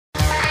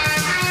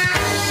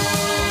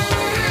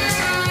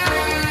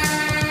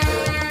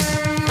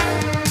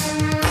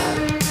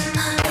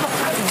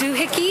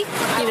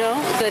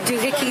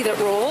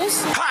that rules.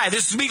 Hi,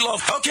 this is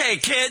Meatloaf. Okay,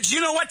 kids, you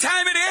know what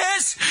time it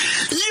is?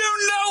 You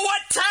know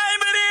what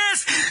time it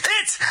is?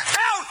 It's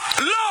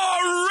Outlaw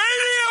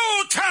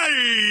Radio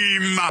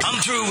time! I'm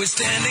through with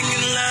standing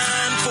in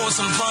line for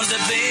some fun to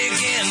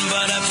begin,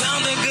 but I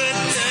found a good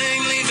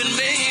thing leaving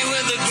me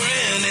with a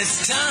grin.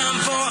 It's time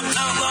for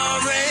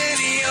Outlaw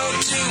Radio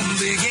to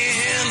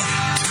begin.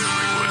 Tell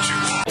me what you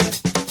want.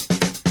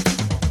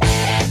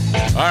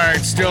 All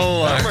right,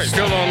 still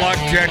no luck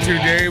tattoo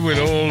day with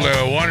old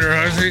Wonder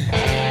Hussy.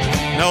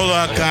 No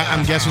luck.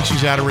 I'm guessing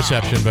she's out of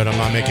reception, but I'm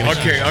not making it.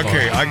 Okay.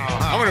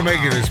 I'm going to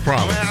make you this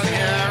promise.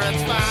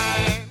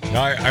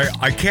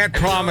 I can't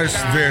promise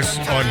this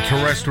on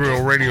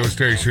terrestrial radio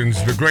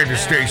stations, the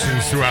greatest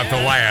stations throughout the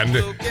land,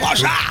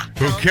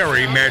 who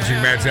carry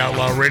Magic Matt's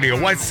Outlaw Radio.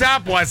 What's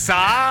up?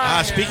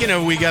 Speaking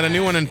of, we got a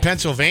new one in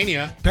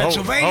Pennsylvania. Oh,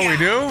 we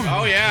do?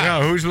 Oh, yeah.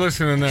 Yeah, who's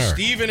listening there?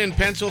 Steven in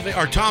Pennsylvania,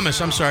 or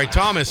Thomas, I'm sorry.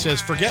 Thomas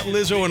says, forget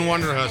Lizzo and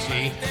Wonder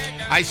Hussy.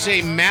 I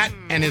say Matt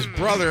and his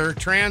brother,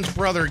 trans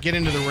brother, get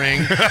into the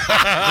ring.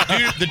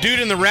 The dude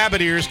in the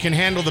rabbit ears can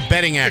handle the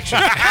betting action.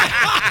 All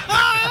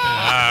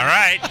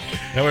right.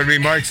 That would be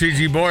Mark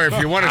C.G. Boy. If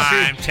you want to see,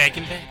 I'm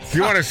taking bets. If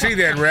you want to see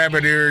that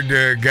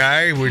rabbit-eared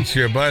guy, which,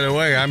 by the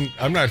way,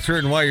 I'm not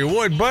certain why you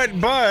would, but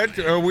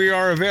we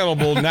are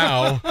available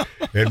now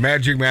at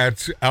Magic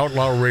Matt's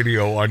Outlaw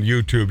Radio on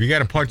YouTube. You got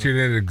to punch it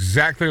in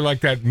exactly like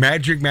that.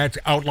 Magic Matt's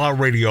Outlaw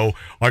Radio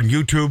on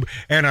YouTube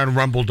and on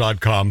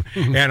Rumble.com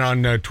and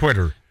on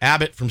Twitter.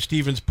 Abbott from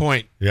Stevens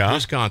Point,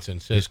 Wisconsin,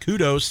 says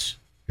kudos.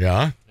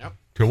 Yeah? Yep.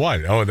 To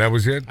what? Oh, that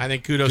was it? I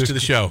think kudos to the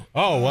show.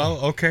 Oh, well,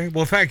 okay.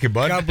 Well, thank you,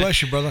 bud. God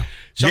bless you, brother.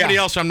 Somebody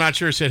else, I'm not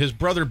sure, said his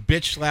brother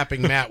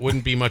bitch-slapping Matt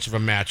wouldn't be much of a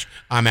match.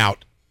 I'm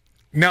out.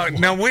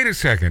 Now wait a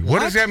second.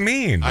 What does that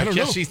mean? I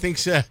guess he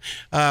thinks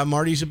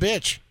Marty's a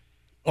bitch.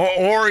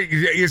 Or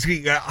is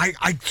he...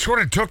 I sort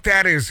of took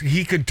that as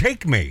he could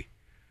take me.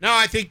 No,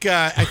 I think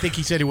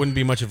he said it wouldn't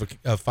be much of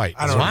a fight.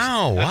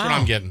 Wow. That's what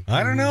I'm getting.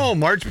 I don't know.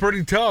 Mart's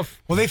pretty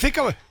tough. Well, they think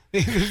I'm a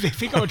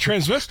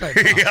transvestite.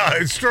 Yeah,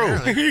 it's true.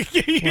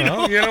 You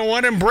know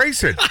what?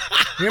 Embrace it.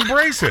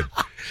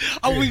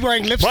 I'll be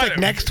wearing lipstick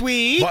next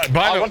week.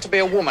 I want to be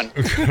a woman.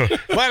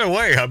 By the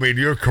way, I mean,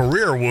 your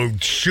career will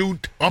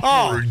shoot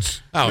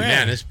upwards. Oh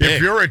man, it's big.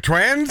 If you're a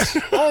trans,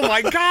 oh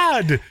my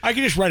God. I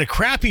can just write a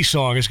crappy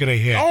song. It's going to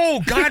hit.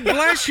 Oh, God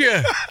bless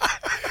you.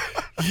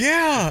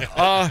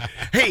 Yeah.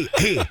 Hey,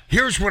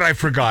 here's what I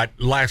forgot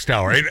last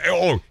hour.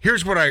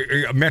 Here's what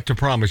I meant to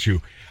promise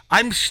you.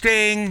 I'm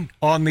staying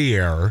on the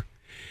air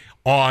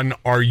on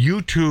our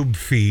YouTube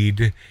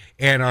feed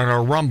and on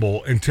our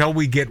Rumble until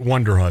we get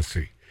Wonder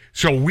Hussy.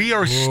 So we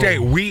are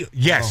staying. We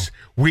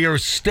are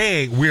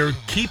staying. We're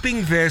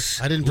keeping this.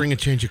 I didn't bring a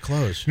change of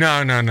clothes.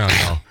 No.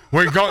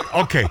 We're going.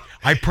 Okay,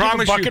 I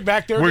promise you.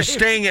 Back there, we're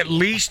staying at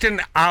least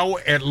an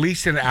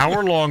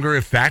hour longer,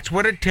 if that's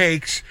what it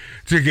takes,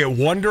 to get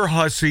Wonder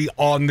Hussy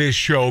on this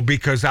show,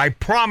 because I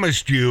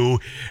promised you,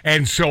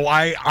 and so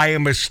I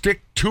am a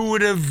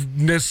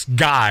stick-to-itiveness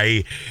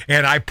guy,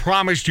 and I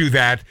promised you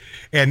that.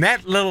 And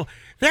that little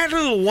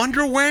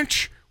Wonder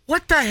Wench,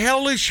 what the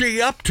hell is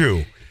she up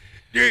to?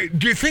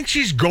 Do you think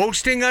she's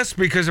ghosting us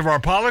because of our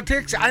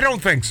politics? I don't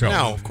think so.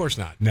 No, of course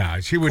not. No,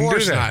 she wouldn't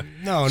do that.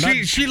 Not.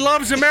 No, she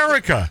loves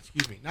America.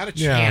 Excuse me, not a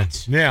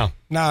chance. Yeah.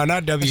 No,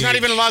 not W. It's not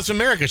even Loves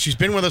America. She's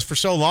been with us for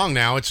so long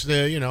now. It's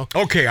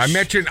Okay, I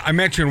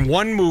mentioned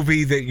one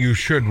movie that you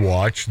should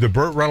watch, the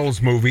Burt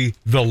Reynolds movie,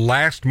 The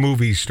Last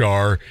Movie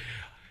Star.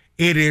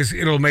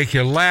 It'll make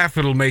you laugh.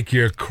 It'll make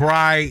you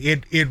cry.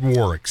 It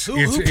works.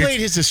 Who played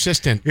his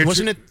assistant?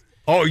 Wasn't it?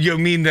 Oh, you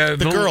mean the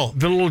girl,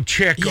 the little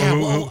chick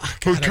who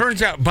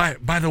turns out.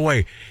 By the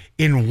way,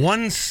 in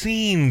one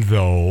scene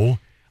though,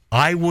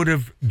 I would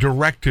have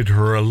directed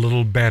her a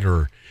little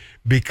better,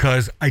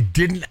 because I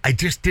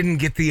just didn't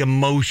get the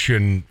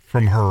emotion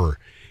from her.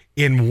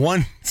 In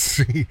one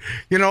scene,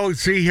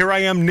 see, here I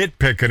am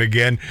nitpicking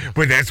again,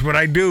 but that's what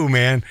I do,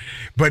 man.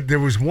 But there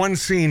was one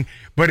scene,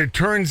 but it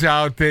turns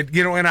out that,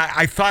 and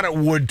I thought it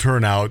would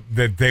turn out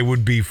that they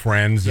would be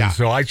friends, and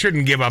so I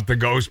shouldn't give up the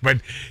ghost, but,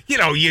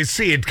 you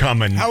see it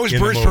coming. How was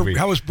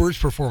Burt's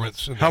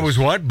performance? How was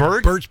what?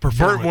 Burt? Burt's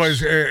performance. Burt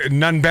was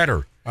none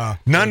better.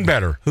 None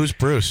better. Who's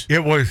Bruce?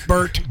 It was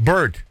Burt.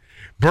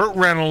 Burt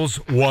Reynolds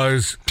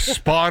was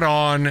spot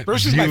on,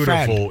 Bruce is beautiful.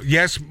 my friend.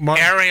 Yes,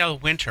 Ariel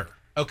Winter.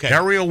 Okay.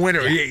 Ariel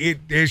Winter.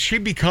 Has she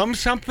become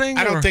something?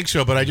 I don't think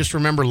so, but I just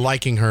remember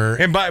liking her.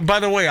 And by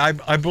the way,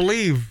 I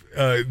believe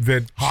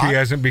that she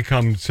hasn't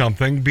become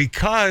something,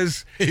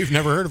 because... You've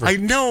never heard of her? I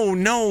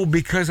know,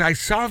 because I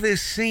saw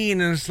this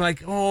scene and it's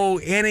like,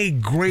 any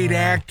great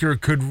actor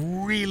could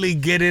really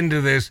get into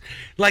this.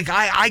 Like,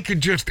 I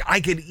could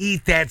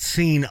eat that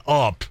scene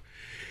up.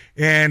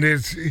 And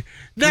it's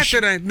not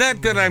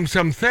that I'm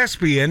some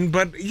thespian,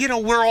 but,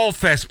 we're all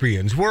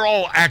thespians. We're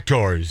all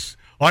actors.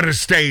 on a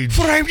stage.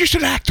 But I'm just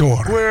an actor.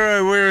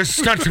 We're a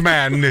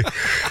stuntman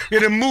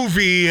in a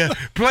movie,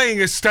 playing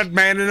a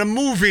stuntman in a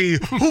movie.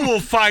 Who will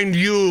find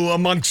you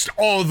amongst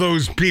all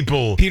those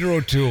people? Peter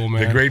O'Toole,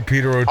 man. The great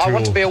Peter O'Toole. I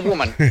want to be a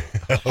woman.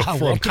 I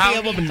want to be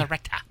a woman.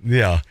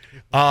 Yeah.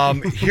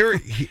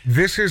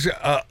 This is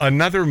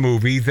another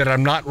movie that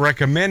I'm not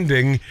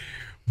recommending,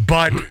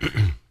 but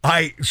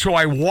I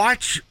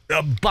watched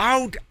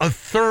about a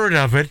third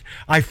of it.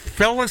 I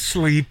fell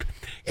asleep,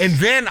 and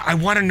then I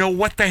want to know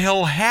what the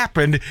hell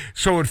happened.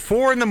 So at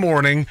 4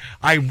 a.m,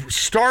 I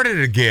started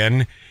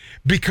again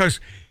because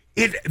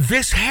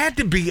this had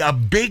to be a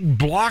big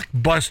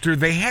blockbuster.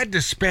 They had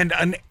to spend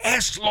an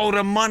S-load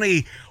of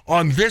money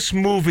on this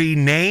movie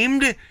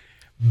named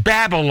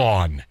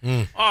Babylon.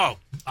 Oh,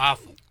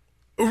 awful.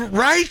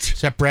 Right?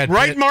 Is that Brad Pitt?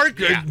 Right, Mark?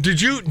 Yeah.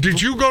 Did you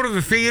go to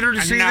the theater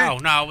to see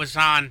that? No, it was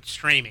on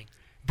streaming.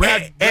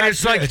 And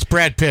it's like It's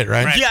Brad Pitt,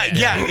 right? Brad Pitt.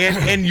 yeah,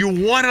 and you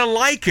want to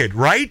like it,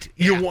 right?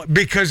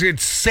 Because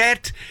it's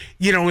set,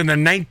 in the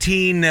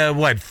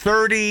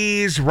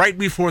 30s, right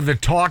before the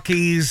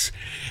talkies,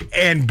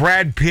 and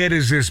Brad Pitt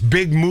is this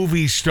big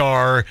movie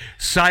star,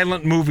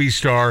 silent movie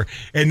star,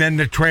 and then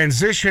the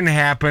transition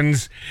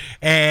happens,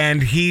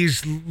 and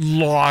he's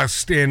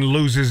lost and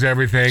loses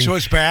everything. So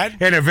it's bad?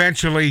 And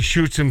eventually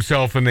shoots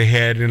himself in the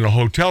head in a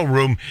hotel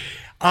room.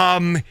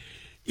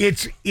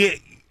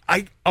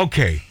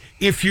 Okay.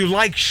 If you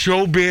like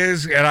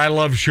showbiz, and I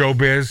love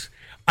showbiz,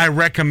 I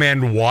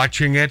recommend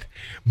watching it.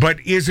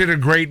 But is it a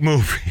great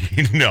movie?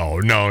 No.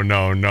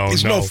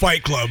 It's no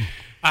Fight Club.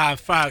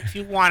 If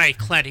you want a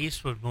Clint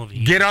Eastwood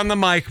movie, Get on the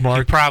mic, you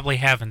Mark. probably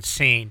haven't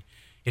seen.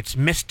 It's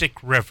Mystic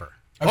River.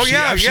 I've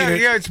seen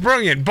it. It's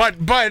brilliant.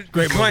 But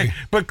Great Clint, movie.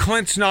 but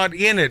Clint's not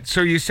in it.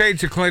 So you say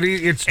it's a Clint.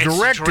 It's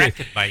directed.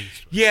 directed by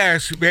Eastwood.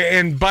 Yes,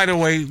 and by the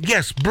way,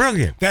 yes,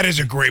 brilliant. That is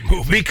a great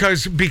movie.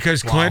 Because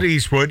Clint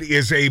Eastwood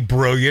is a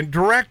brilliant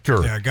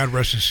director. Yeah, God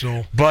rest his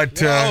soul.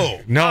 But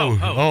no.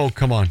 Oh,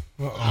 come on.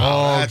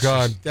 Oh, That's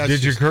God. just- that's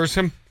Did you just- curse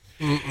him?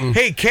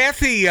 Hey,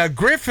 Kathy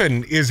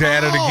Griffin is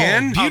at it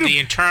again. Oh, the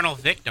internal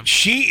victim.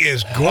 She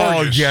is Oh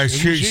gorgeous. yeah,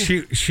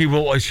 isn't she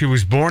will. She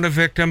was born a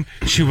victim.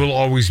 She will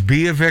always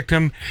be a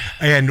victim,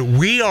 and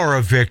we are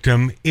a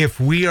victim if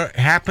we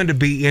happen to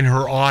be in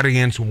her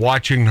audience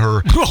watching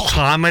her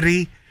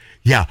comedy.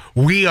 Yeah,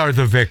 we are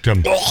the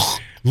victim.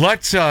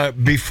 Let's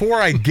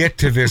before I get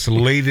to this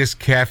latest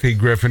Kathy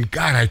Griffin.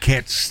 God, I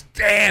can't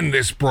stand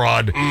this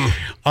broad.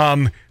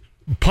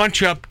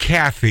 Punch up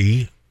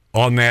Kathy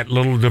on that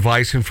little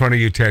device in front of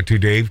you, Tattoo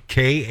Dave.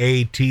 Kathy.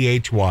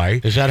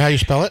 Is that how you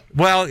spell it?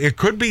 Well, it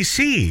could be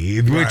C,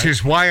 which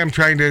is why I'm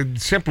trying to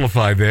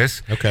simplify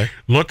this. Okay.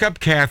 Look up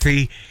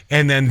Kathy,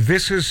 and then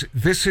this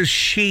is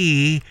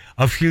she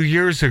a few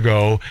years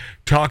ago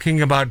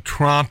talking about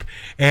Trump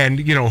and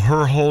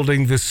her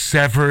holding the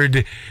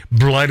severed,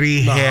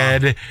 bloody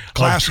head of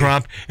Classy.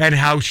 Trump, and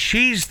how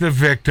she's the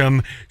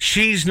victim.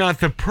 She's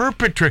not the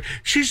perpetrator.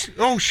 She's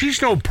no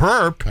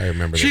perp. I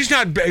remember She's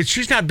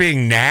not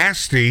being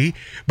nasty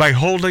by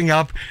holding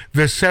up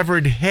the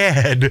severed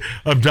head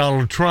of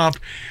Donald Trump.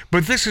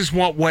 But this is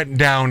what went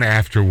down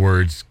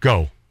afterwards.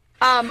 Go.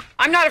 I'm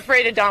not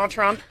afraid of Donald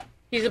Trump.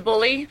 He's a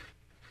bully.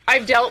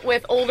 I've dealt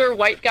with older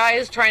white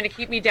guys trying to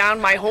keep me down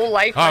my whole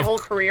life, my whole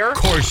career. Of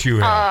course you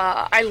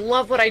have. I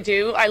love what I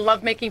do. I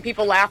love making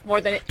people laugh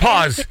more than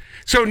Pause.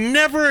 So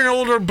never an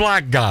older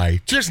black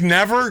guy. Just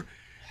never.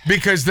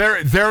 Because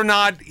they're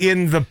not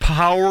in the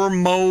power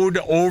mode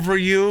over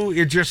you.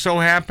 It just so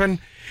happened.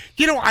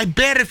 I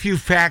bet if you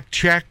fact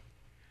check,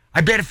 I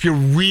bet if you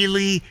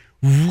really,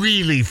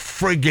 really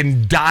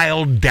friggin'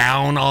 dialed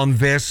down on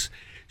this,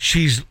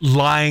 she's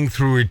lying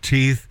through her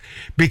teeth,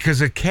 because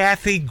a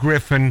Kathy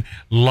Griffin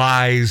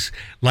lies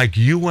like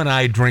you and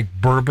I drink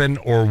bourbon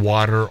or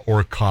water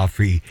or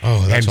coffee.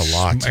 Oh, that's and a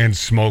lot. And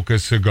smoke a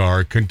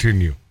cigar.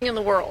 Continue. in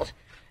the world.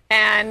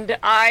 And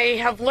I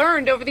have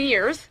learned over the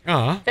years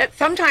that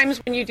sometimes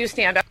when you do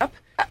stand up,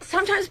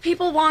 sometimes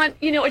people want,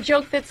 a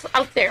joke that's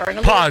out there.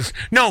 And Pause.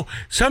 No,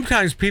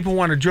 sometimes people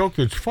want a joke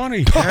that's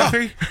funny,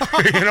 Kathy.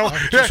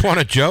 Just want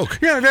a joke.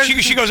 Yeah,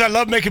 She goes, I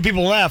love making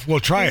people laugh.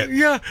 We'll try it.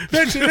 yeah,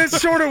 that's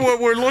sort of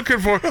what we're looking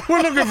for.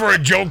 We're looking for a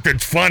joke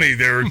that's funny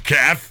there,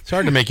 Kath. It's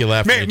hard to make you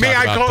laugh when you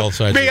talk about both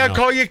sides. May of I the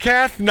call you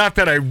Kath? Not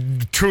that I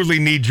truly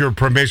need your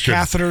permission.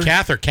 Catheter.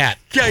 Kath or cat?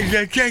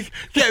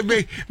 Yeah.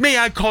 May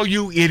I call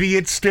you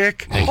idiot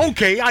stick?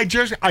 Okay, I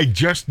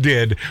just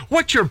did.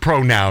 What's your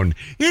pronoun?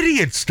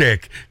 Idiot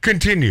stick.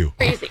 Continue.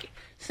 crazy.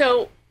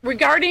 So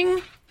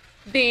regarding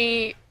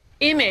the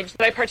image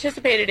that I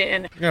participated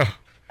in, Yeah.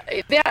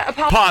 that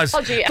Pause.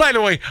 apology. By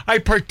the way, I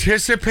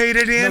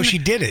participated in. No, she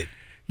did it.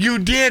 You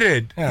did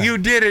it. Yeah. You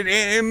did it.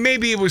 And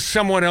maybe it was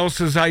someone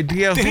else's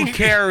idea. Who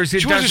cares? She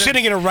wasn't doesn't-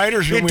 sitting in a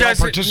writer's room. It We all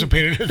doesn't-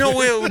 participated.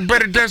 No,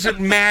 but it doesn't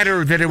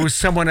matter that it was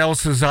someone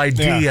else's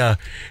idea. Yeah.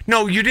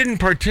 No, you didn't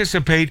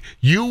participate.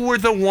 You were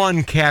the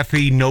one,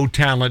 Kathy, no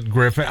talent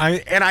Griffin.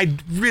 I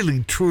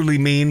really, truly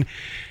mean,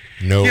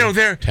 No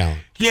there. talent.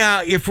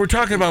 Yeah, if we're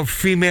talking about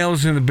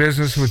females in the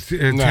business with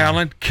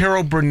talent,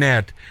 Carol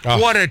Burnett.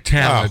 What a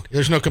talent.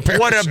 There's no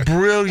comparison. What a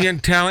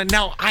brilliant talent.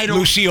 Now, I don't...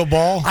 Lucille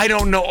Ball. I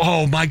don't know.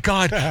 Oh, my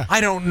God.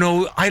 I don't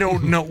know.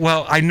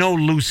 Well, I know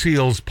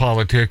Lucille's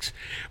politics,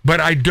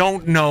 but I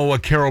don't know a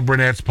Carol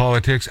Burnett's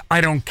politics.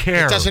 I don't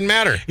care. It doesn't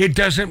matter. It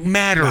doesn't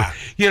matter. Nah.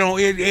 You know,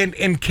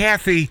 and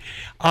Kathy,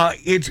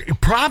 it's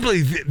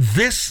probably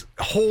this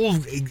whole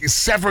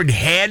severed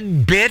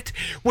head bit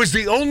was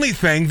the only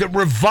thing that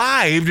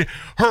revived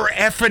her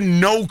effing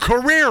no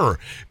career,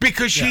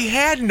 because she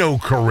had no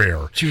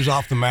career. She was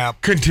off the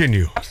map.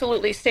 Continue.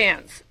 Absolutely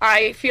stands.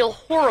 I feel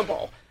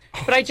horrible.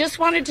 But I just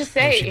wanted to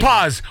say...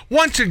 Pause.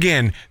 Once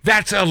again,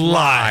 that's a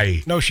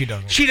lie. No, she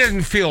doesn't. She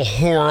doesn't feel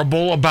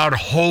horrible about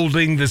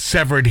holding the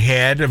severed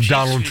head of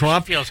Donald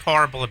Trump. She feels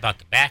horrible about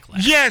the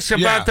backlash. Yes,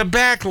 about the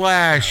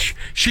backlash.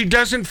 She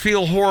doesn't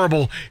feel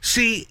horrible.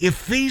 See,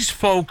 if these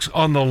folks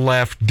on the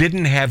left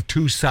didn't have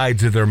two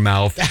sides of their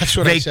mouth,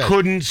 they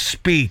couldn't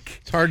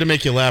speak. It's hard to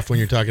make you laugh when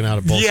you're talking out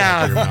of both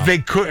sides of your mouth. They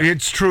could.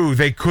 It's true.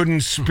 They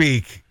couldn't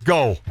speak.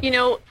 Go. You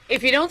know,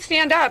 if you don't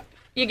stand up,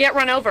 you get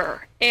run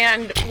over.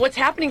 And what's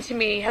happening to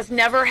me has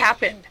never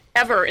happened,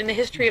 ever, in the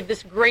history of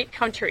this great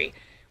country,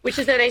 which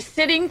is that a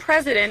sitting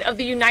president of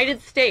the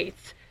United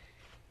States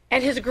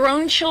and his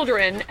grown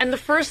children and the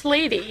First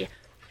Lady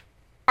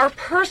are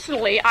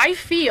I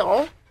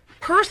feel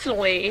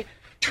personally,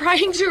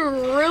 trying to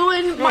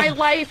ruin my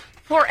life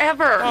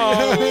forever. Forever.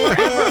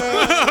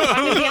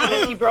 I'm going to be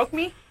honest, he broke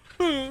me.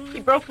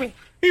 He broke me.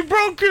 He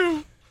broke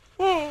you.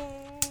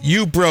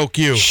 You broke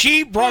you.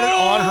 She brought it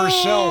on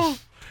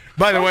herself.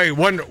 By the way,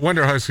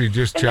 Wonder Hussy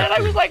just checked. And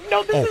then I was like,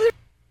 no, this isn't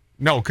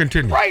no,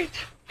 continue. right.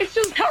 It's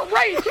just not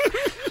right.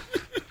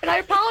 And I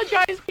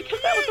apologize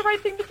because that was the right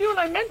thing to do and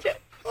I meant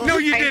it. No,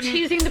 you I'm didn't.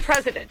 teasing the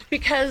president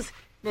because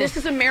this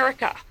is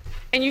America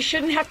and you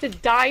shouldn't have to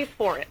die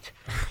for it.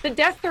 The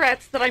death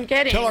threats that I'm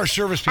getting Tell our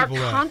service people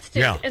are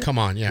constant. Yeah, and come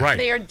on, yeah. Right.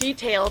 They are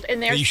detailed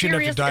and they're you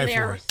shouldn't have serious to die and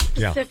they're for it.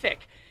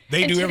 specific.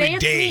 They and do today every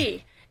day. it's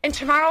me, and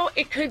tomorrow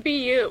it could be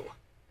you.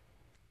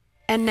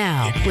 And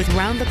now, with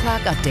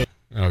round-the-clock update.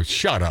 Oh,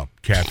 shut up,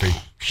 Kathy.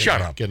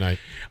 Shut up. Good night.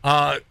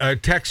 A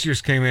text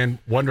just came in.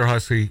 Wonder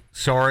Hussy,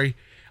 sorry,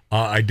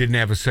 I didn't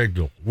have a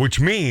signal,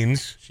 which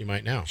means She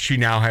might now. she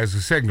now has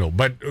a signal.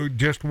 But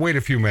just wait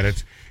a few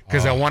minutes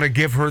because I want to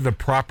give her the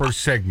proper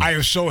segment. I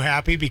am so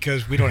happy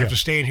because we don't have to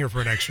stay in here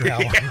for an extra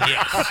hour.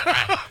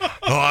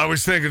 Oh, I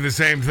was thinking the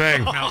same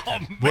thing.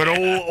 But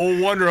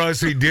old Wonder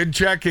Hussy did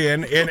check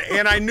in,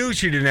 and I knew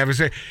she didn't have a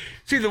say.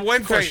 See, the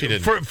one thing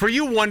for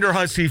you Wonder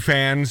Hussy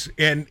fans,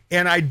 and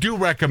I do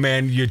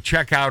recommend you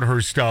check out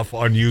her stuff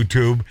on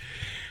YouTube.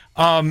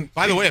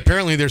 By the way,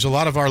 apparently there's a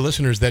lot of our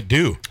listeners that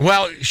do.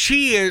 Well,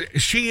 she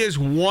is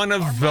one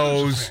of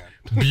those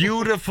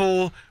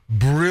beautiful,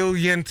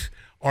 brilliant,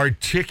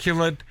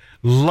 articulate,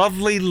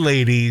 lovely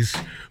ladies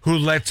who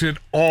lets it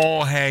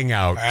all hang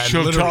out.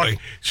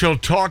 She'll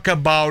talk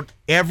about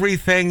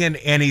everything and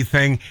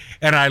anything,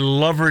 and I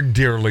love her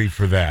dearly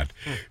for that.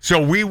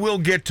 So we will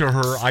get to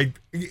her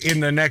in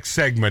the next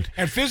segment.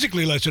 And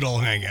physically lets it all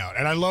hang out,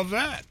 and I love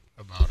that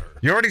about her.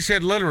 You already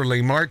said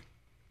literally, Mart.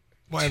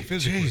 Why,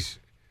 physically.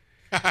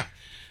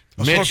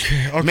 Mitch,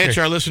 Okay. Mitch,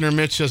 our listener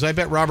Mitch says, I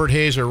bet Robert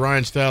Hayes or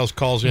Ryan Stiles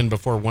calls in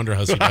before Wonder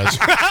Hussy does.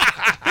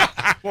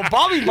 Well,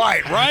 Bobby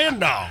might. Ryan,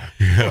 no.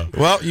 Yeah.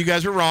 Well, you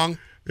guys are wrong.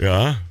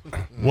 Yeah.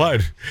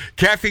 What?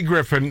 Kathy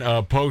Griffin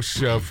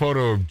posts a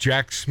photo of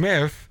Jack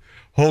Smith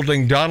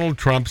holding Donald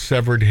Trump's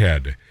severed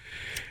head.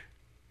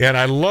 And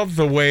I love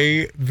the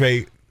way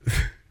they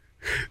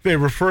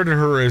refer to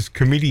her as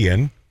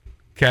comedian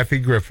Kathy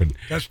Griffin.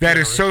 That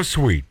is so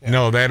sweet. Yeah.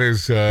 No, that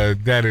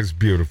is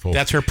beautiful.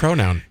 That's her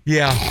pronoun.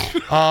 Yeah.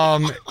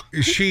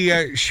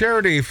 She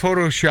shared a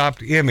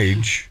photoshopped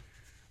image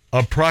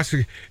of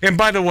prosecutor. And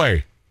by the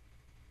way,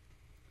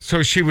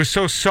 so she was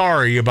so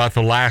sorry about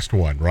the last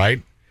one,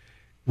 right?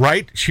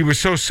 Right? She was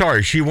so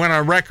sorry. She went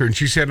on record and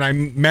she said, I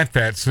meant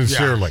that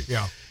sincerely.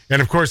 Yeah. And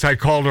of course, I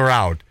called her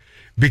out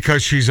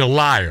because she's a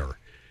liar.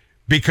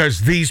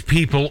 Because these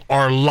people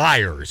are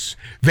liars.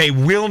 They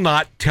will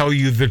not tell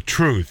you the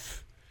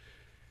truth.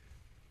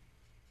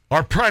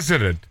 Our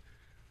president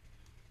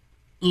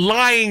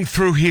lying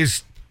through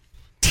his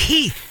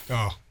teeth.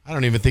 Oh, I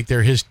don't even think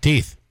they're his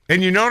teeth.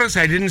 And you notice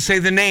I didn't say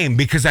the name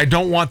because I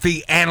don't want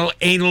the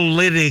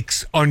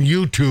analytics on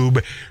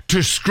YouTube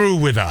to screw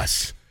with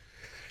us.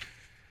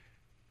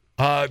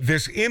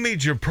 This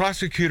image of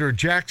prosecutor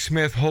Jack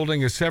Smith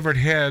holding a severed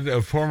head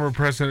of former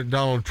President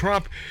Donald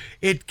Trump,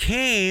 it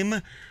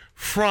came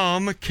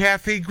from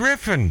Kathy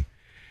Griffin.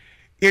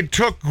 It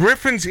took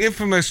Griffin's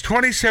infamous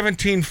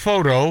 2017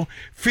 photo,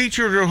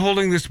 featured her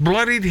holding this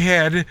bloodied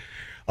head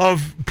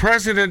of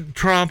President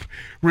Trump,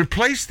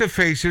 replaced the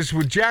faces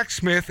with Jack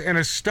Smith and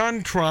a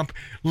stunned Trump,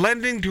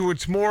 lending to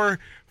its more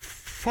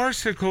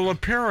farcical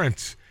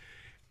appearance.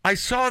 I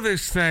saw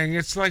this thing.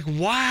 It's like,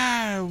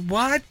 wow,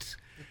 what?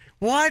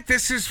 What?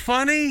 This is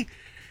funny?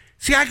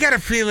 See, I got a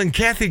feeling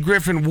Kathy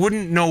Griffin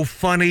wouldn't know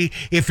funny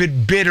if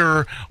it bit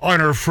her on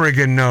her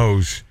friggin'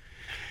 nose.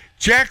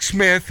 Jack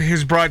Smith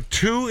has brought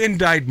 2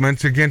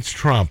 indictments against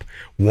Trump.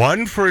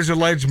 One for his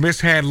alleged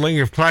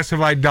mishandling of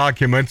classified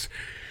documents,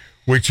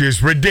 which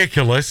is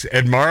ridiculous,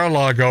 at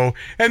Mar-a-Lago,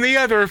 and the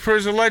other for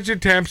his alleged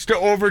attempts to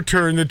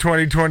overturn the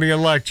 2020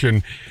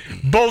 election.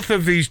 Both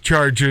of these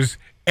charges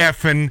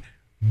effing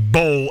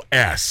bull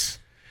S.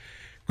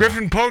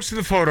 Griffin posted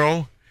the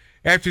photo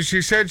after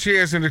she said she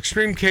has an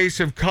extreme case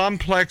of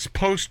complex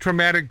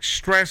post-traumatic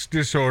stress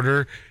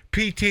disorder,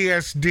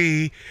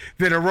 PTSD,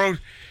 that arose.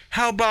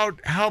 How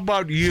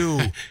about you?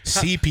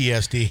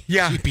 CPSD.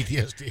 Yeah.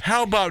 CPTSD.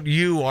 How about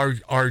you,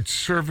 our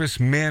service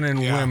men and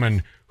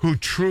women who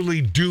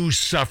truly do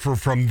suffer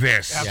from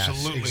this?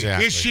 Absolutely. Yes,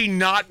 exactly. Is she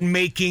not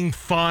making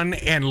fun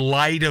and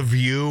light of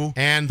you?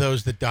 And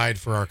those that died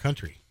for our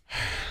country.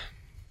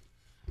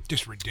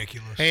 Just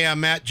ridiculous. Hey,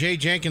 Matt J.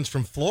 Jenkins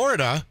from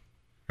Florida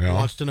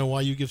wants to know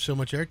why you give so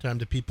much airtime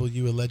to people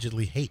you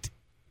allegedly hate.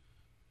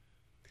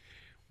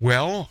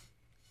 Well,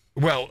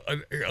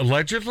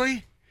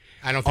 allegedly?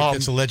 I don't think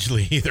that's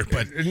allegedly either,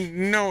 but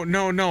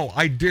No.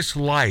 I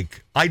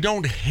dislike. I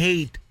don't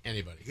hate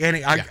anybody.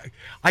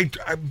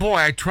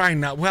 I try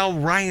not. Well,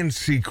 Ryan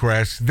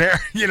Seacrest,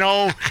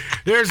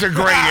 there's a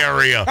gray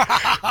area.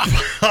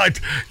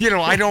 But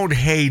I don't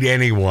hate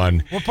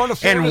anyone. What part of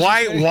Florida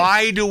And is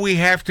why do we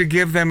have to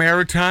give them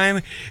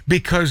airtime?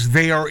 Because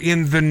they are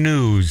in the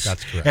news.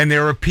 That's correct. And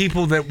there are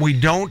people that we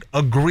don't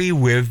agree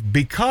with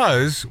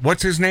because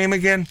what's his name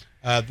again?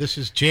 This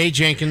is Jay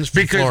Jenkins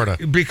from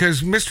Florida.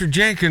 Because Mr.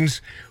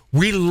 Jenkins,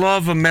 we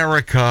love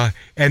America,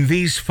 and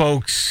these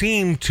folks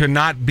seem to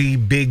not be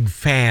big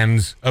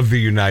fans of the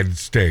United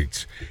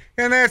States.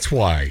 And that's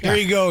why. There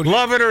you go.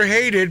 Love it or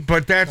hate it,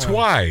 but that's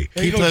why.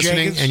 Keep listening,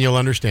 Jenkins. and you'll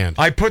understand.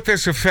 I put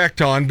this effect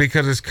on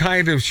because it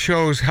kind of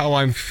shows how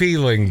I'm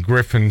feeling,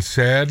 Griffin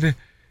said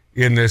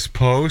in this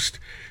post.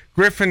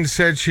 Griffin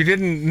said she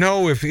didn't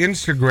know if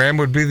Instagram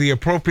would be the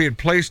appropriate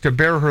place to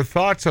bear her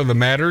thoughts on the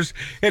matters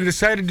and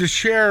decided to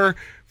share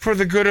for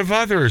the good of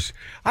others.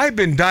 I've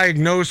been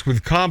diagnosed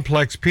with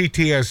complex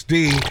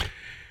PTSD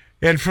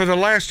and for the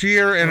last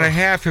year and a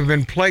half have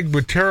been plagued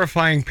with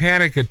terrifying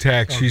panic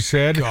attacks, she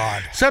said.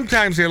 God.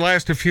 Sometimes they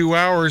last a few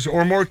hours,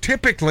 or more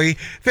typically,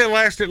 they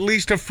last at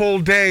least a full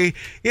day,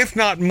 if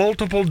not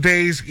multiple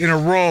days in a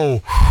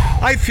row.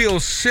 I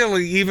feel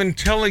silly even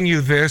telling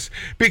you this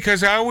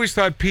because I always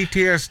thought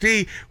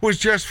PTSD was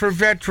just for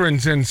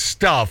veterans and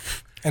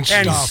stuff. And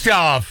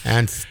stuff.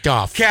 And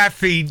stuff.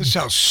 Kathy This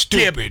sounds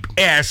stupid.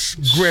 S.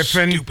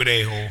 Griffin. Stupid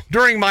a-hole.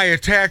 During my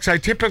attacks, I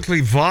typically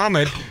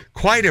vomit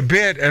quite a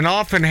bit and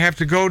often have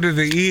to go to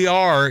the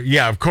ER.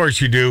 Yeah, of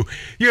course you do.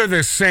 You're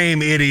the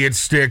same idiot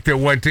stick that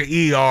went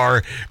to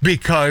ER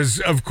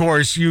because, of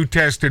course, you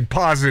tested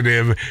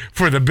positive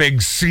for the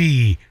big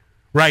C,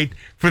 right?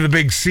 For the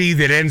big C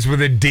that ends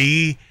with a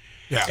D.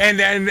 Yeah.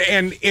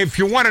 And if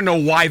you want to know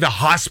why the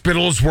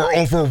hospitals were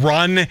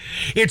overrun,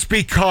 it's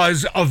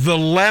because of the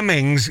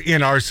lemmings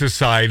in our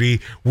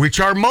society, which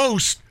are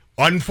most,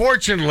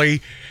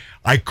 unfortunately.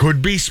 I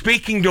could be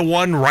speaking to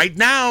one right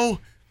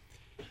now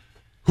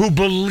who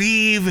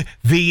believe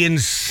the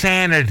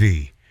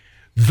insanity,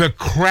 the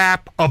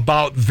crap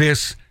about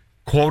this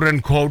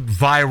quote-unquote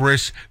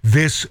virus,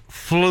 this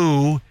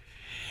flu.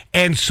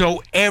 And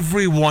so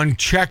everyone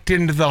checked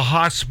into the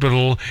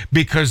hospital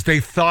because they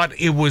thought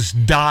it was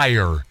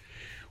dire.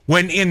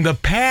 When in the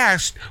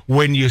past,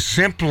 when you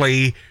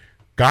simply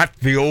got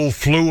the old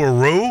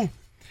flu-a-roo,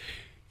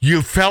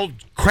 you felt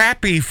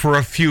crappy for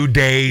a few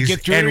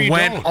days and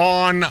went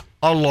on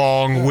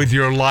along with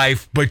your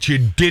life, but you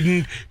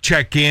didn't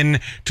check in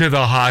to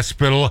the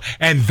hospital,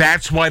 and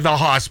that's why the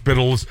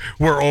hospitals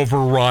were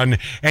overrun.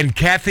 And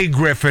Kathy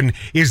Griffin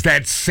is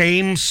that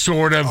same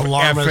sort of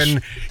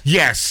effing,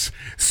 yes,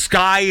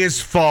 sky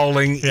is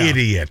falling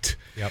idiot.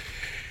 Yep.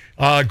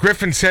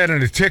 Griffin said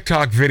in a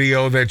TikTok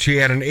video that she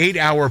had an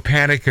 8-hour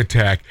panic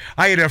attack.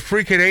 I had a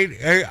freaking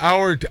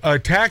 8-hour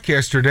attack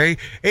yesterday.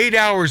 8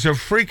 hours of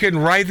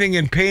freaking writhing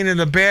in pain in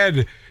the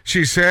bed,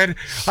 she said.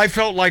 I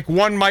felt like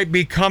one might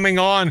be coming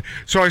on,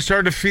 so I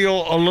started to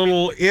feel a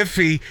little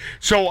iffy.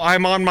 So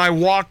I'm on my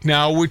walk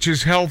now, which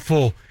is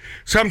helpful.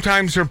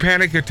 Sometimes her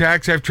panic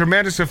attacks have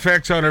tremendous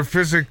effects on her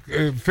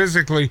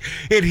physically.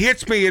 It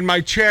hits me in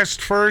my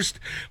chest first,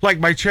 like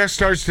my chest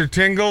starts to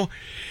tingle.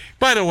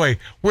 By the way,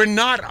 we're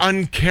not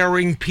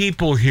uncaring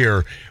people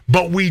here,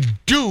 but we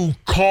do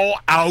call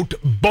out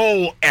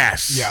bull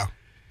S. Yeah.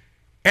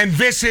 And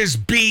this is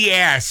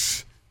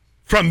BS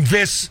from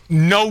this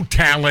no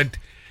talent.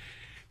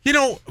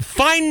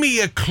 Find me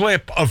a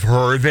clip of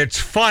her that's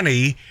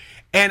funny,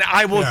 and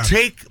I will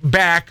take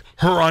back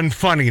her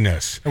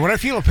unfunniness. And when I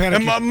feel a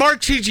panic...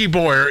 Mark C.G.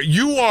 Boyer,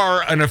 you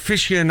are an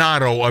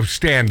aficionado of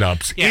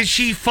stand-ups. Yes. Is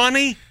she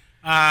funny?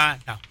 No.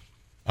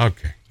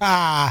 Okay.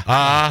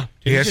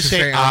 Did you just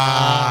say,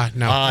 no.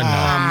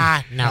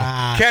 No.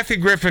 Kathy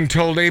Griffin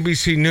told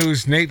ABC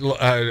News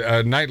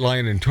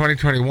Nightline in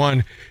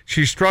 2021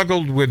 she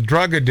struggled with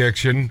drug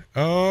addiction.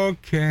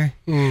 Okay.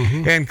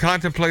 Mm-hmm. And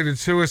contemplated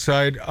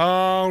suicide.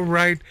 All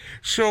right.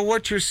 So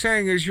what you're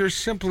saying is you're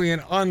simply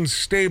an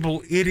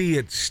unstable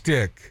idiot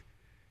stick.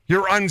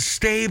 You're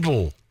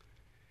unstable.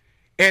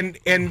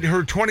 And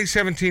her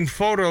 2017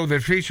 photo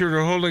that featured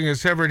her holding a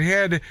severed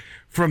head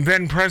from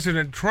then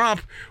President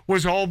Trump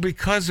was all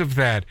because of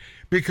that.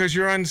 Because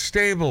you're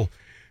unstable.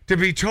 To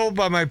be told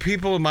by my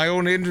people in my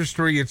own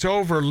industry, it's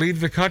over, leave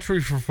the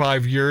country for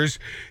 5 years.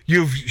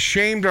 You've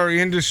shamed our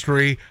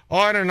industry,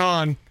 on and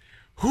on.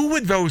 Who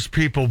would those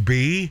people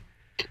be?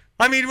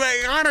 I mean,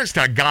 honest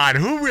to God,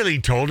 who really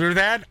told her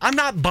that? I'm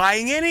not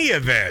buying any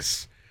of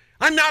this.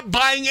 I'm not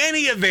buying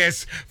any of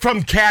this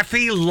from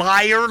Kathy,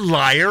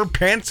 liar,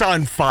 pants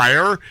on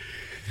fire.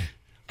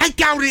 I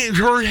doubt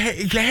her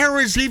hair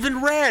is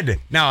even red.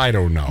 Now, I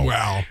don't know.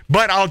 Well.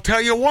 But I'll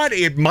tell you what,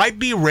 it might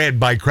be red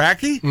by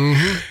Cracky.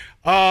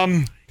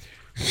 And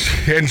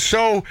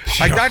so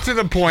I got to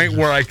the point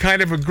where I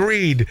kind of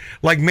agreed,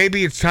 like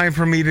maybe it's time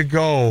for me to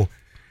go.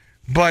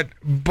 But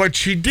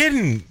she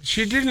didn't.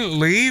 She didn't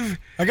leave.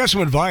 I got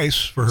some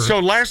advice for her. So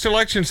last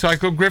election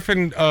cycle,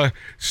 Griffin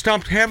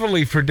stumped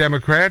heavily for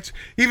Democrats,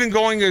 even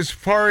going as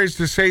far as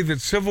to say that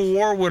civil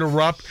war would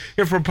erupt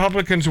if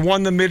Republicans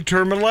won the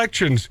midterm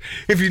elections.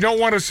 If you don't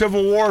want a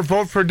civil war,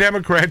 vote for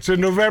Democrats in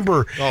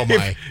November. Oh,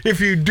 my. If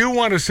you do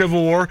want a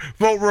civil war,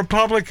 vote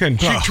Republican.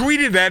 She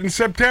tweeted that in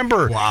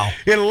September. Wow.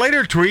 In a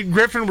later tweet,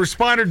 Griffin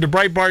responded to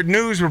Breitbart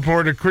News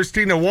reporter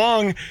Christina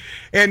Wong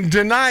and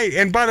denied,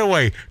 and by the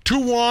way, two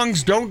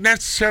Wongs don't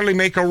necessarily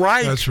make a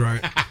right. That's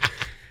right.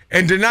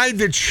 And denied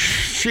that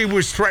she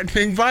was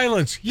threatening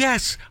violence.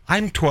 Yes,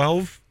 I'm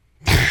 12.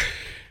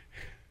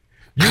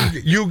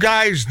 You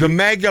guys, the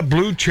MAGA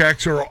blue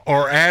checks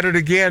are at it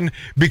again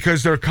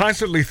because they're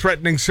constantly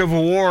threatening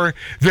civil war.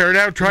 They're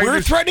now trying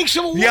We're threatening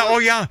civil war? Yeah, oh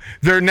yeah.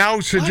 They're now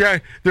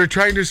they're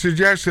trying to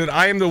suggest that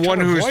I am the one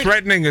who is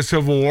threatening a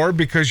civil war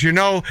because,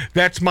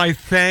 that's my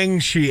thing,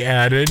 she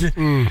added.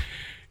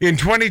 In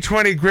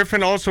 2020,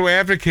 Griffin also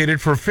advocated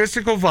for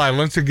physical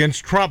violence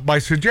against Trump by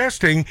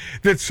suggesting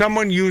that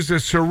someone used a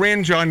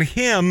syringe on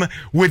him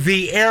with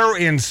the air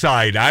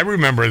inside. I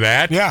remember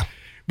that. Yeah.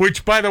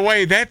 Which, by the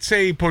way, that's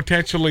a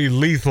potentially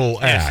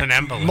lethal act. It's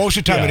an embolus. Most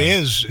of the time it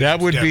is. That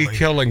would be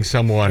killing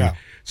someone. Yeah.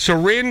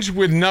 Syringe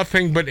with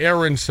nothing but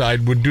air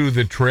inside would do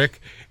the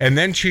trick. And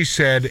then she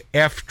said,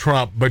 F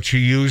Trump, but she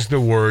used the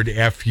word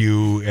F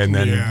you. And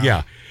then,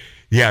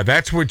 yeah,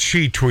 that's what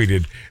she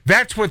tweeted.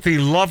 That's what the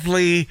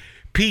lovely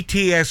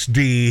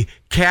PTSD,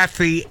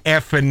 Kathy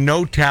effing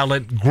no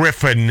talent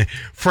Griffin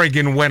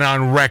friggin' went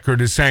on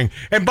record as saying.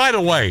 And by the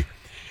way,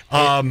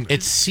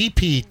 it's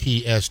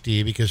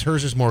CPTSD because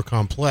hers is more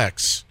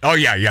complex. Oh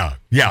yeah.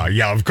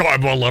 Of course,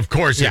 well, of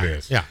course it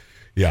is.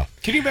 Yeah.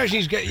 Can you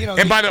imagine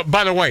And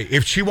by the way,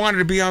 if she wanted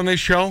to be on this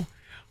show,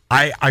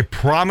 I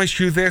promise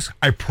you this.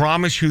 I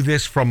promise you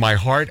this from my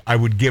heart. I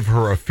would give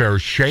her a fair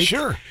shake.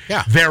 Sure.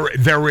 Yeah.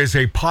 There is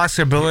a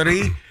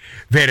possibility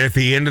that at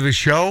the end of the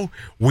show,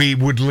 we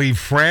would leave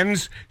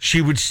friends. She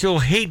would still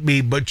hate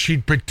me, but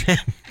she'd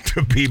pretend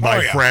to be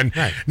my friend.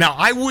 Right. Now,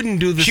 I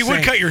wouldn't do the same. She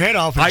would cut your head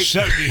off. And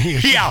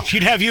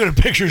she'd have you in a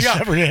picture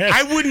severed head.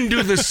 I wouldn't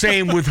do the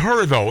same with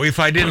her, though.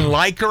 If I didn't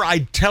like her,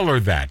 I'd tell her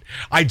that.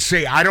 I'd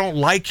say, I don't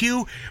like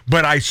you,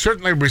 but I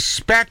certainly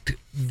respect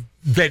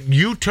that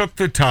you took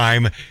the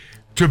time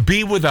to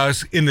be with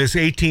us in this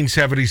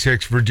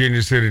 1876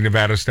 Virginia City,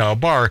 Nevada style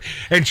bar.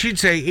 And she'd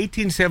say,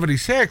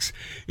 1876?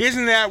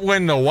 Isn't that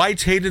when the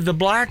whites hated the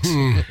blacks?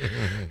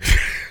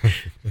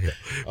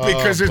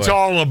 Because it's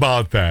all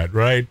about that,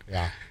 right?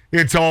 Yeah.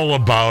 It's all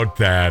about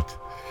that.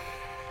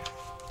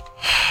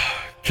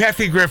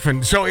 Kathy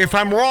Griffin. So if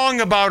I'm wrong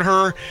about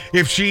her,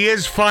 if she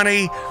is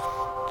funny,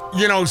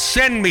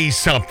 send me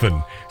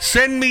something.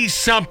 Send me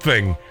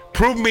something.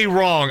 Prove me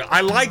wrong. I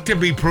like to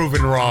be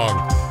proven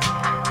wrong.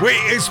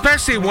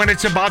 Especially when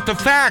it's about the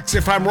facts.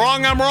 If I'm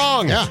wrong, I'm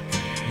wrong. Yeah,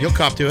 you'll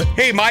cop to it.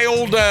 Hey, my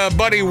old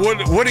buddy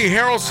Woody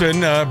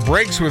Harrelson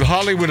breaks with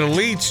Hollywood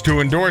elites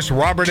to endorse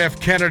Robert F.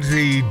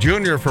 Kennedy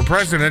Jr. for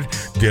president.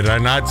 Did I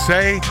not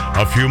say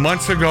a few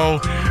months ago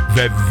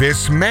that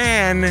this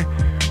man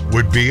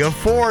would be a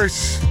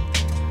force?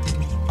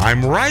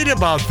 I'm right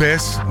about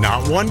this.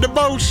 Not one to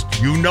boast.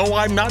 You know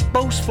I'm not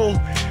boastful.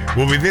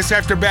 We'll be this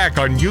after back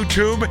on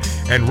YouTube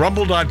and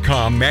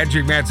Rumble.com,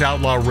 Magic Matt's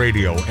Outlaw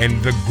Radio,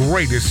 and the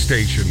greatest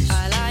stations.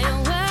 I've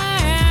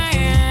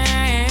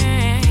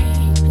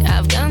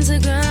gone to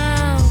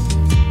ground.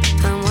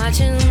 I'm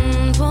watching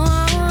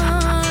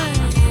porn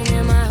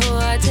in my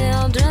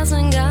hotel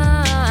dressing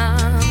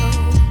gown.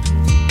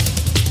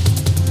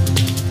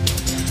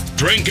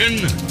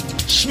 Drinking,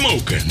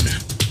 smoking,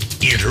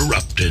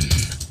 interrupting.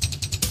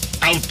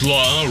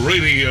 Outlaw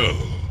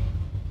Radio.